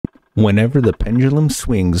Whenever the pendulum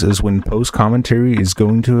swings is when post-commentary is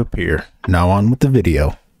going to appear. Now on with the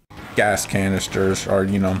video. Gas canisters are,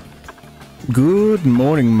 Good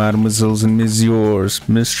morning, mademoiselles and messieurs.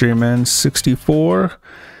 Mystery Man 64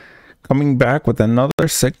 coming back with another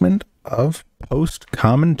segment of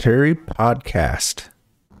post-commentary podcast.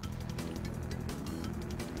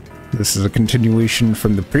 This is a continuation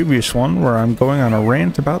from the previous one where I'm going on a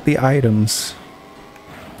rant about the items.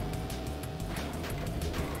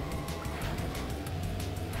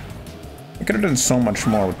 I could have done so much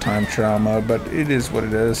more with time trial mode, but it is what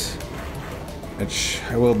it is. Which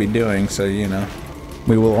I will be doing, so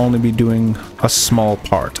We will only be doing a small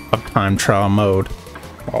part of time trial mode.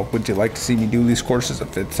 Well, would you like to see me do these courses a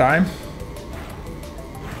 5th time?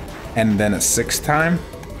 And then a 6th time?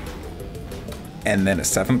 And then a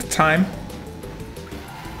 7th time?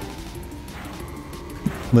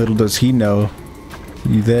 Little does he know,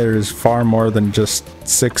 there is far more than just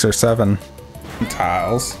 6 or 7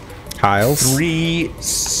 Tiles. 3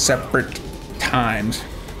 separate times.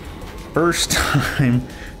 First time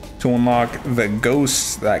to unlock the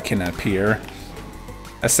ghosts that can appear.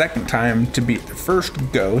 A second time to beat the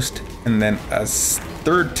first ghost. And then a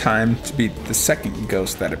third time to beat the second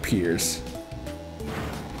ghost that appears.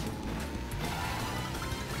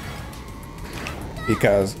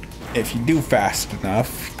 Because if you do fast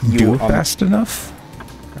enough,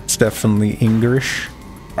 It's definitely English.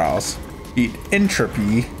 Else beat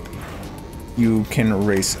entropy, you can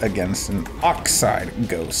race against an oxide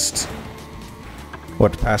ghost.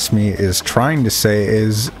 What Past Me is trying to say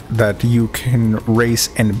is that you can race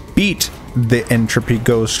and beat the entropy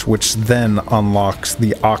ghost, which then unlocks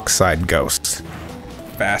the oxide ghost.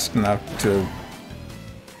 Fast enough to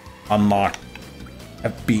unlock,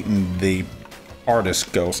 have beaten the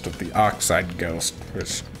artist ghost of the oxide ghost, which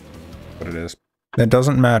is what it is. It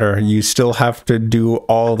doesn't matter. You still have to do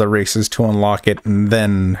all the races to unlock it and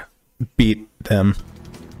then beat them.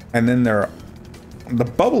 And then there are the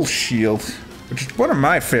bubble shield, which is one of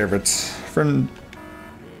my favorites for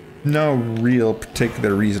no real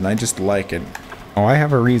particular reason. I just like it. Oh, I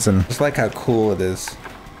have a reason. Just like how cool it is.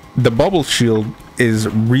 The bubble shield is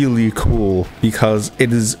really cool because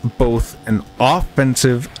it is both an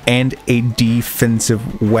offensive and a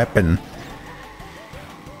defensive weapon.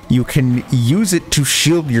 You can use it to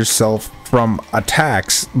shield yourself from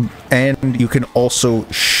attacks, and you can also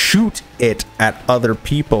shoot it at other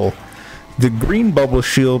people. The green bubble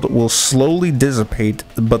shield will slowly dissipate,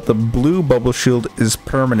 but the blue bubble shield is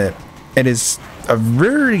permanent. It is a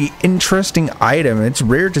very interesting item. It's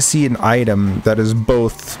rare to see an item that is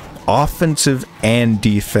both offensive and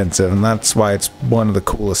defensive, and that's why it's one of the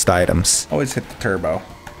coolest items. Always hit the turbo.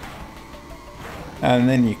 And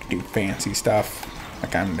then you can do fancy stuff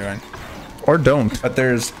like I'm doing. Or don't. But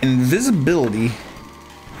there's invisibility,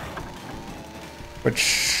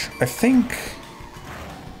 which I think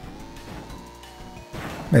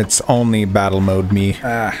it's only battle mode me.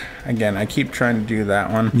 Again, I keep trying to do that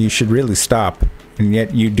one. You should really stop, and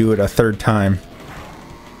yet you do it a third time.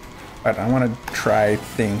 But I want to try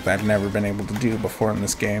things I've never been able to do before in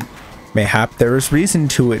this game. Mayhap there is reason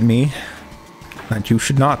to it, me, that you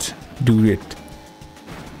should not do it.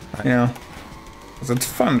 Because it's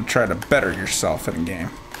fun to try to better yourself in a game.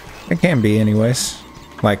 It can be anyways.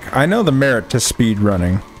 Like, I know the merit to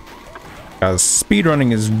speedrunning. Because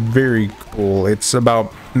speedrunning is very cool. It's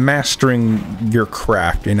about mastering your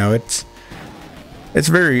craft, It's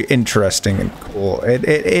very interesting and cool.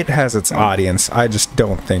 It has its audience. I just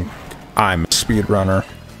don't think I'm a speedrunner.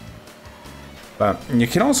 But you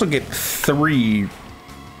can also get 3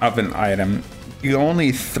 of an item. The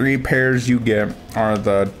only 3 pairs you get are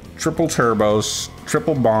the triple turbos,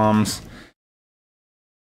 triple bombs,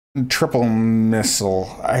 triple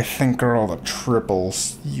missile. I think are all the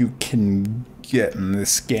triples you can get in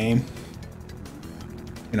this game.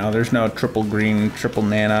 There's no triple green, triple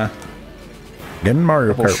nana. Getting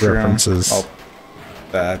Mario Kart references. Oh,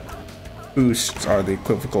 that boosts are the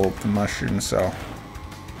equivocal of the mushroom, so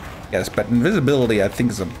yes, but invisibility I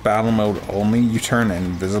think is a battle mode only. You turn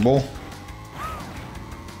invisible.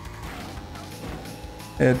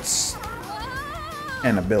 It's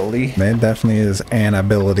an ability. It definitely is an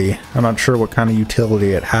ability. I'm not sure what kind of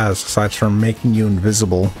utility it has aside from making you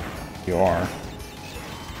invisible. You are.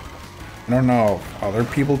 I don't know if other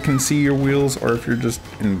people can see your wheels or if you're just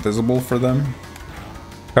invisible for them.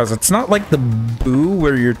 Because it's not like the Boo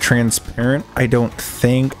where you're transparent, I don't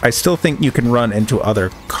think. I still think you can run into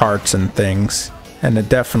other carts and things. And it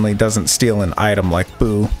definitely doesn't steal an item like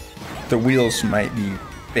Boo. The wheels might be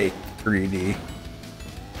fake 3D.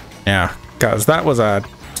 Yeah, because that was a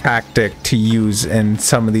tactic to use in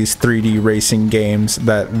some of these 3D racing games,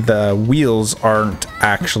 that the wheels aren't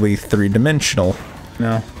actually three-dimensional.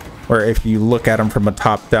 No. Or if you look at them from a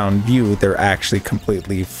top-down view, they're actually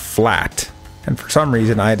completely flat. And for some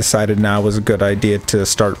reason, I decided now was a good idea to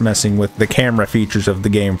start messing with the camera features of the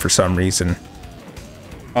game for some reason.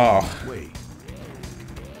 Oh.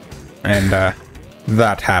 And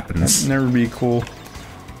that happens. That'd never be cool.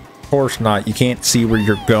 Of course not. You can't see where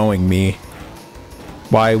you're going, me.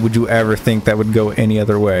 Why would you ever think that would go any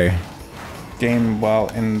other way? Game, well,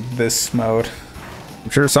 in this mode. I'm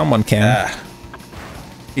sure someone can.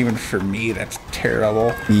 Even for me, that's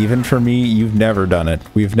terrible. Even for me, you've never done it.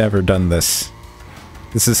 We've never done this.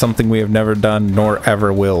 This is something we have never done, nor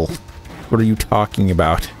ever will. What are you talking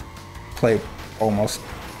about? Play almost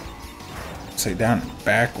upside down and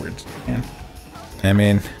backwards, man. I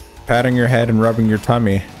mean, patting your head and rubbing your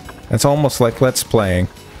tummy. That's almost like Let's Playing.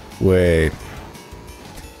 Wait.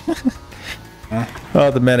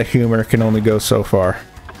 Oh, the meta humor can only go so far.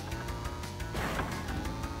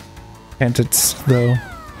 Can't it, though?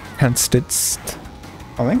 Can't it?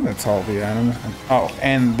 I think that's all the items. Oh,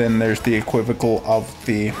 and then there's the equivocal of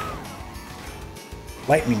the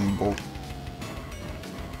lightning bolt,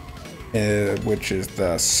 which is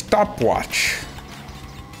the stopwatch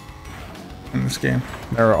in this game.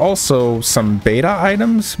 There are also some beta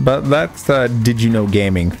items, but that's the did you know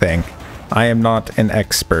gaming thing. I am not an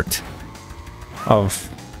expert of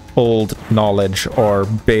old knowledge or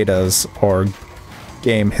betas or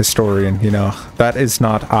game historian, you know. That is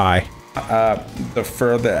not I. The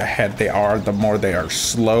further ahead they are, the more they are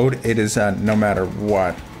slowed. It is no matter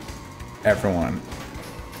what, everyone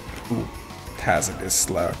who has it is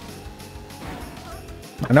slowed.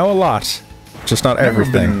 I know a lot, just not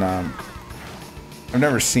everything. I've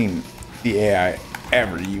never seen the AI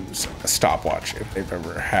ever use a stopwatch if they've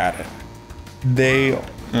ever had it. They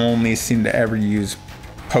only seem to ever use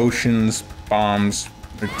potions, bombs,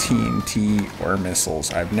 or TNT or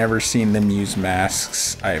missiles. I've never seen them use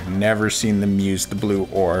masks. I have never seen them use the blue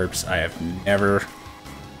orbs. I have never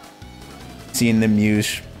seen them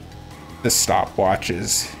use the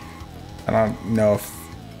stopwatches. I don't know if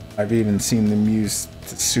I've even seen them use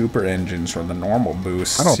the super engines or the normal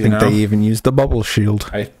boosts. I don't think they even use the bubble shield.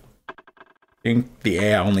 I think the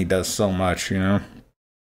AI only does so much, you know?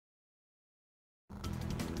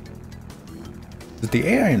 Does the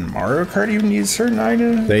AI in Mario Kart even use certain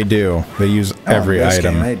items? They do. They use every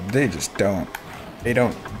item. They just don't. They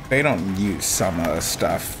don't use some of the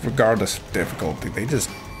stuff, regardless of difficulty. They just...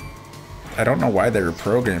 I don't know why they were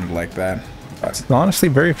programmed like that. It's honestly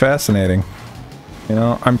very fascinating. You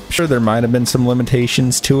know, I'm sure there might have been some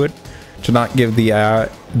limitations to it, to not give the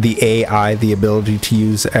AI the ability to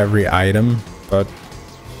use every item, but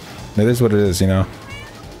it is what it is, you know.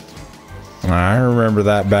 I remember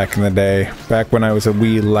that back in the day, back when I was a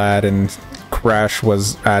wee lad and Crash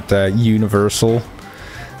was at Universal.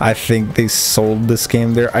 I think they sold this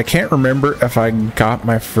game there. I can't remember if I got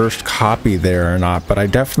my first copy there or not, but I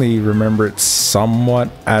definitely remember it somewhat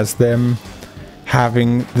as them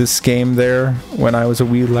having this game there when I was a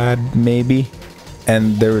wee lad, maybe.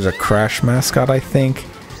 And there was a Crash mascot, I think.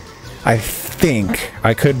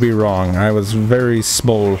 I could be wrong. I was very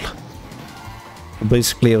small.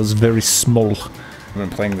 Basically, I was very small. I've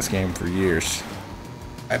been playing this game for years.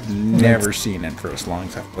 I've never seen it for as long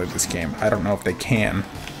as I've played this game. I don't know if they can.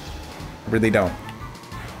 I really don't.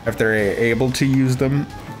 If they're able to use them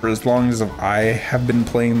for as long as I have been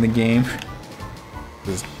playing the game.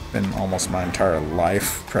 It's been almost my entire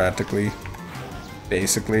life, practically.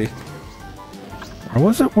 Basically. Or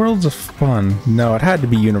was it Worlds of Fun? No, it had to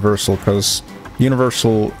be Universal, because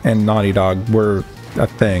Universal and Naughty Dog were a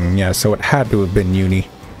thing, yeah, so it had to have been Uni.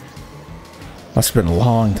 Must have been a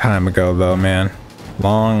long time ago, though, man.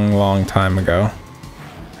 Long time ago.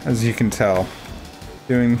 As you can tell,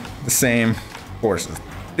 doing the same courses.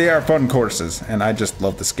 They are fun courses, and I just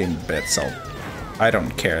love this game a bit, so I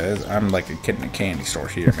don't care. I'm like a kid in a candy store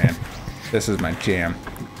here, man. This is my jam.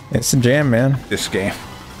 It's a jam, man. This game.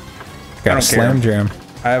 Got a slam jam.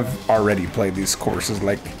 I've already played these courses.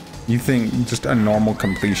 Like, you think just a normal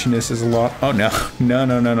completionist is a lot? Oh, no.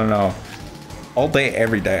 No. All day,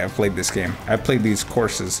 every day, I've played this game. I've played these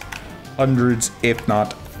courses hundreds, if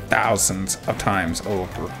not thousands of times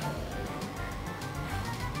over.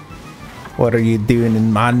 What are you doing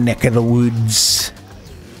in my neck of the woods?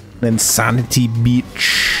 Insanity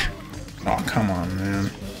Beach. Oh, come on,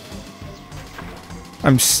 man.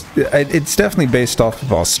 It's definitely based off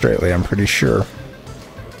of Australia, I'm pretty sure.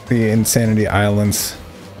 The Insanity Islands.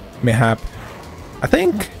 Mayhap. I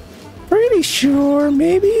think. Pretty sure,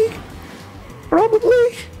 maybe.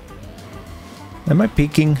 Probably. Am I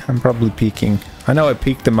peaking? I'm probably peaking. I know I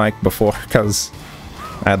peaked the mic before because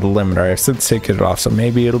I had the limiter. I said take it off, so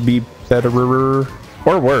maybe it'll be better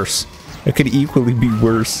or worse. It could equally be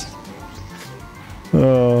worse.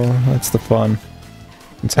 Oh, that's the fun.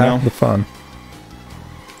 It's half the fun.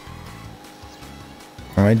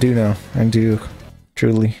 Oh, I do know. I do.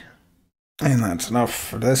 Truly. And that's enough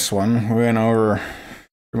for this one. We went over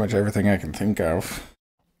pretty much everything I can think of.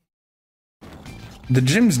 The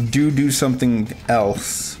gyms do something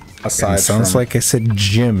else aside from... Sounds like I said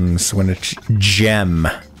gyms when it's gem.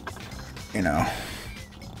 You know.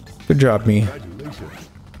 Good job, me.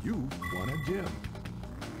 You won a gem.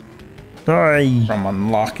 Sorry. From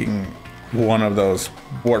unlocking one of those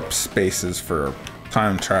warp spaces for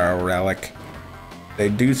time trial relic. They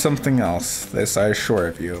do something else, this I assure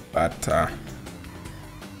of you, but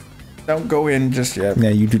don't go in just yet. Yeah,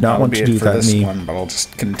 you do not want to do that, this me. one, but I'll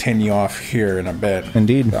just continue off here in a bit.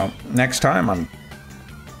 Indeed. So, next time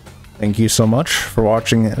Thank you so much for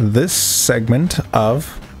watching this segment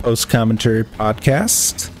of Post Commentary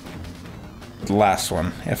Podcast. the last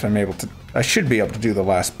one, if I'm able to. I should be able to do the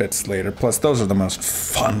last bits later, plus those are the most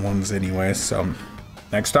fun ones anyway, so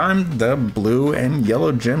next time, the blue and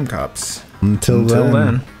yellow gym cups. Until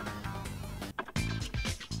then.